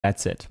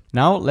That's it.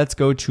 Now let's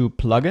go to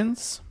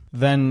plugins,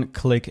 then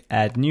click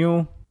add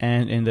new.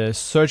 And in the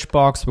search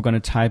box, we're going to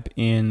type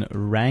in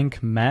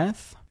rank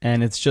math.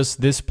 And it's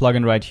just this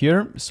plugin right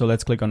here. So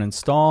let's click on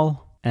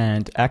install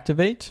and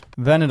activate.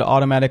 Then it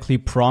automatically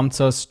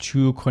prompts us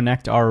to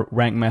connect our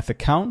rank math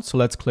account. So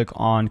let's click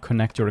on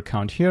connect your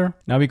account here.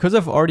 Now, because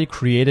I've already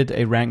created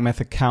a rank math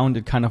account,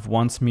 it kind of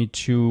wants me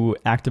to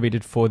activate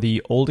it for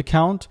the old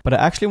account, but I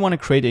actually want to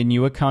create a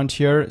new account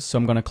here. So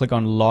I'm going to click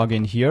on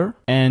login here.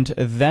 And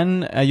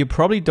then you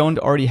probably don't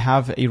already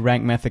have a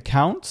rank math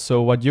account.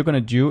 So what you're going to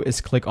do is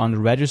click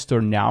on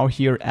register now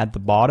here at the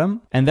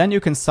bottom. And then you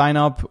can sign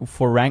up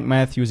for rank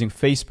math using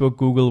Facebook,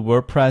 Google,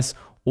 WordPress,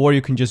 or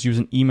you can just use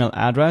an email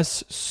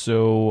address.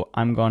 So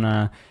I'm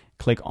gonna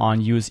click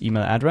on use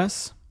email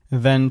address,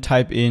 then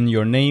type in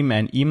your name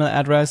and email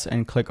address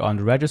and click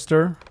on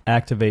register,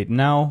 activate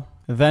now.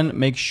 Then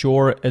make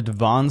sure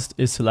advanced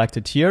is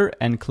selected here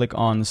and click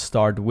on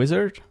start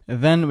wizard.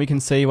 Then we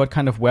can say what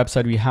kind of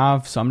website we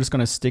have. So I'm just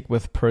gonna stick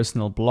with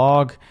personal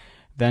blog.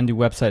 Then the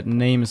website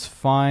name is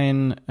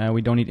fine.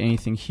 We don't need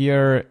anything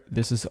here.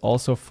 This is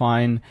also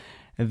fine.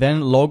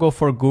 Then logo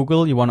for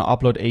Google, you want to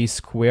upload a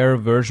square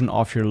version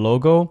of your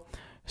logo.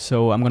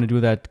 So I'm going to do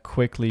that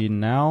quickly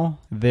now.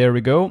 There we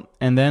go.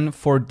 And then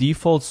for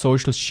default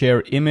social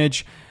share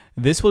image,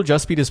 this will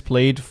just be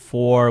displayed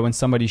for when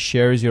somebody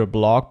shares your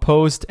blog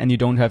post and you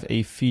don't have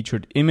a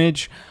featured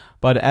image.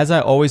 But as I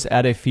always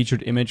add a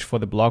featured image for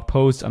the blog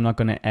post, I'm not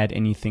going to add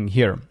anything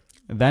here.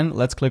 Then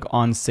let's click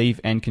on save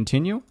and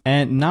continue.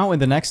 And now in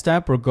the next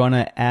step, we're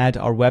gonna add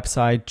our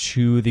website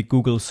to the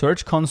Google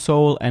Search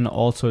Console and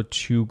also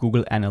to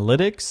Google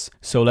Analytics.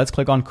 So let's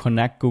click on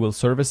connect Google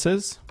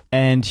services.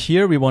 And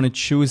here we want to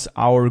choose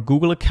our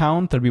Google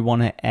account that we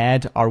want to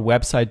add our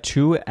website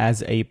to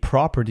as a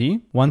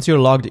property. Once you're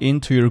logged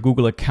into your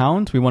Google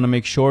account, we want to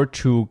make sure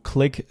to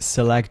click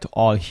select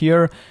all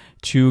here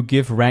to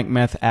give rank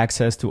math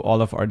access to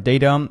all of our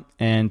data.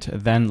 And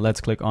then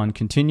let's click on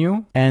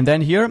continue. And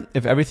then here,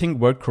 if everything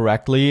worked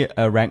correctly,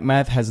 rank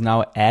math has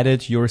now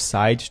added your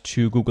site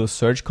to Google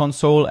Search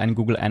Console and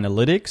Google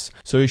Analytics.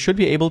 So you should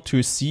be able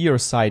to see your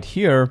site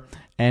here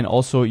and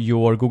also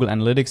your Google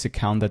Analytics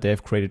account that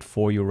they've created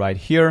for you right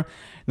here.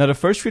 Now, the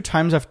first few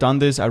times I've done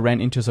this, I ran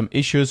into some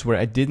issues where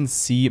I didn't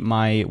see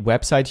my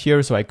website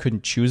here, so I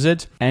couldn't choose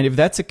it. And if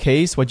that's the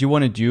case, what you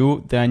want to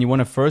do, then you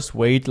want to first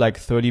wait like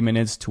 30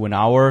 minutes to an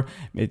hour.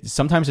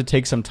 Sometimes it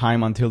takes some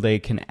time until they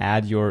can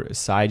add your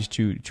site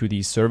to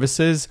these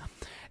services.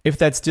 If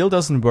that still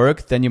doesn't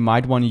work, then you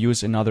might want to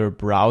use another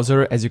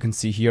browser. As you can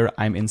see here,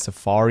 I'm in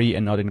Safari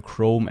and not in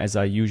Chrome as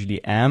I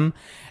usually am.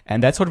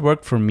 And that's what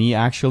worked for me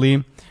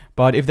actually.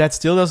 But if that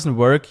still doesn't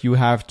work, you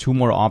have two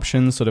more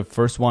options. So the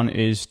first one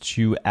is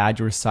to add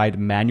your site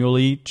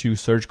manually to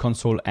Search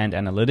Console and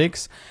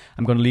Analytics.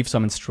 I'm going to leave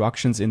some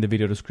instructions in the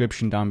video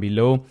description down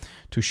below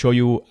to show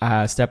you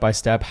step by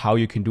step how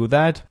you can do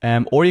that.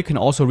 Or you can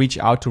also reach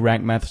out to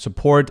Rank Math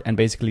support and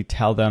basically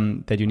tell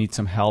them that you need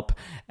some help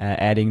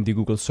adding the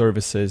Google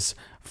services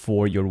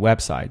for your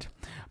website.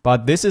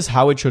 But this is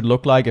how it should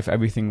look like if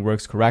everything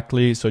works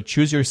correctly. So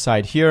choose your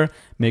site here,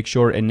 make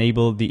sure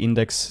enable the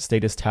index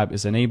status tab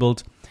is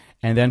enabled.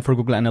 And then for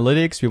Google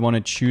Analytics, we want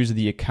to choose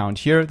the account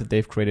here that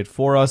they've created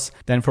for us.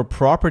 Then for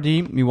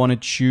property, we want to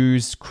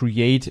choose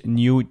create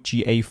new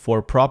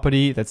GA4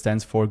 property. That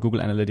stands for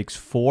Google Analytics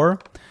 4.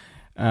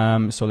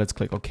 So let's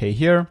click OK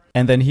here.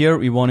 And then here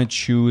we want to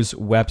choose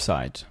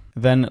website.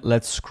 Then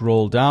let's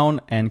scroll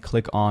down and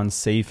click on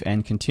save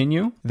and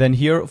continue. Then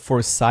here for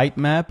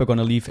sitemap, we're going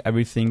to leave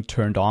everything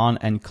turned on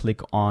and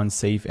click on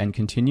save and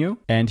continue.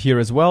 And here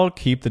as well,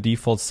 keep the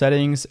default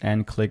settings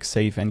and click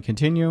save and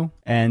continue.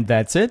 And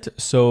that's it.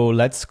 So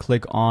let's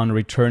click on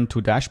return to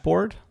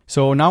dashboard.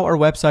 So now our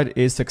website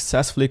is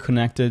successfully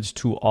connected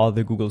to all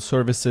the Google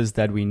services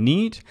that we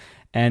need.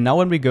 And now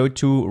when we go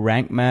to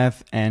Rank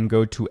Math and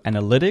go to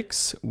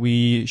Analytics,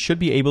 we should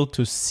be able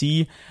to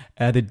see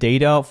the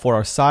data for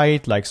our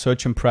site, like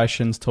search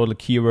impressions, total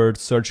keywords,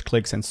 search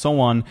clicks, and so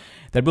on,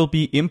 that will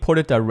be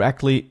imported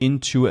directly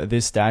into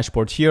this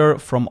dashboard here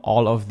from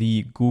all of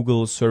the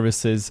Google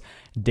services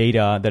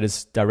data that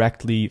is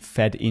directly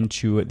fed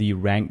into the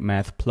Rank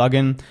Math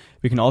plugin.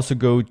 We can also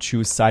go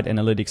to Site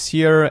Analytics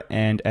here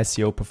and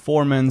SEO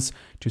Performance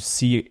to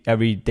see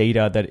every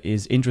data that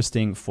is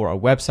interesting for our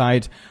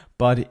website.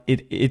 But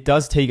it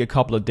does take a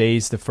couple of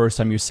days the first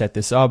time you set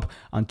this up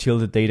until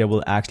the data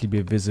will actually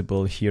be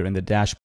visible here in the dashboard.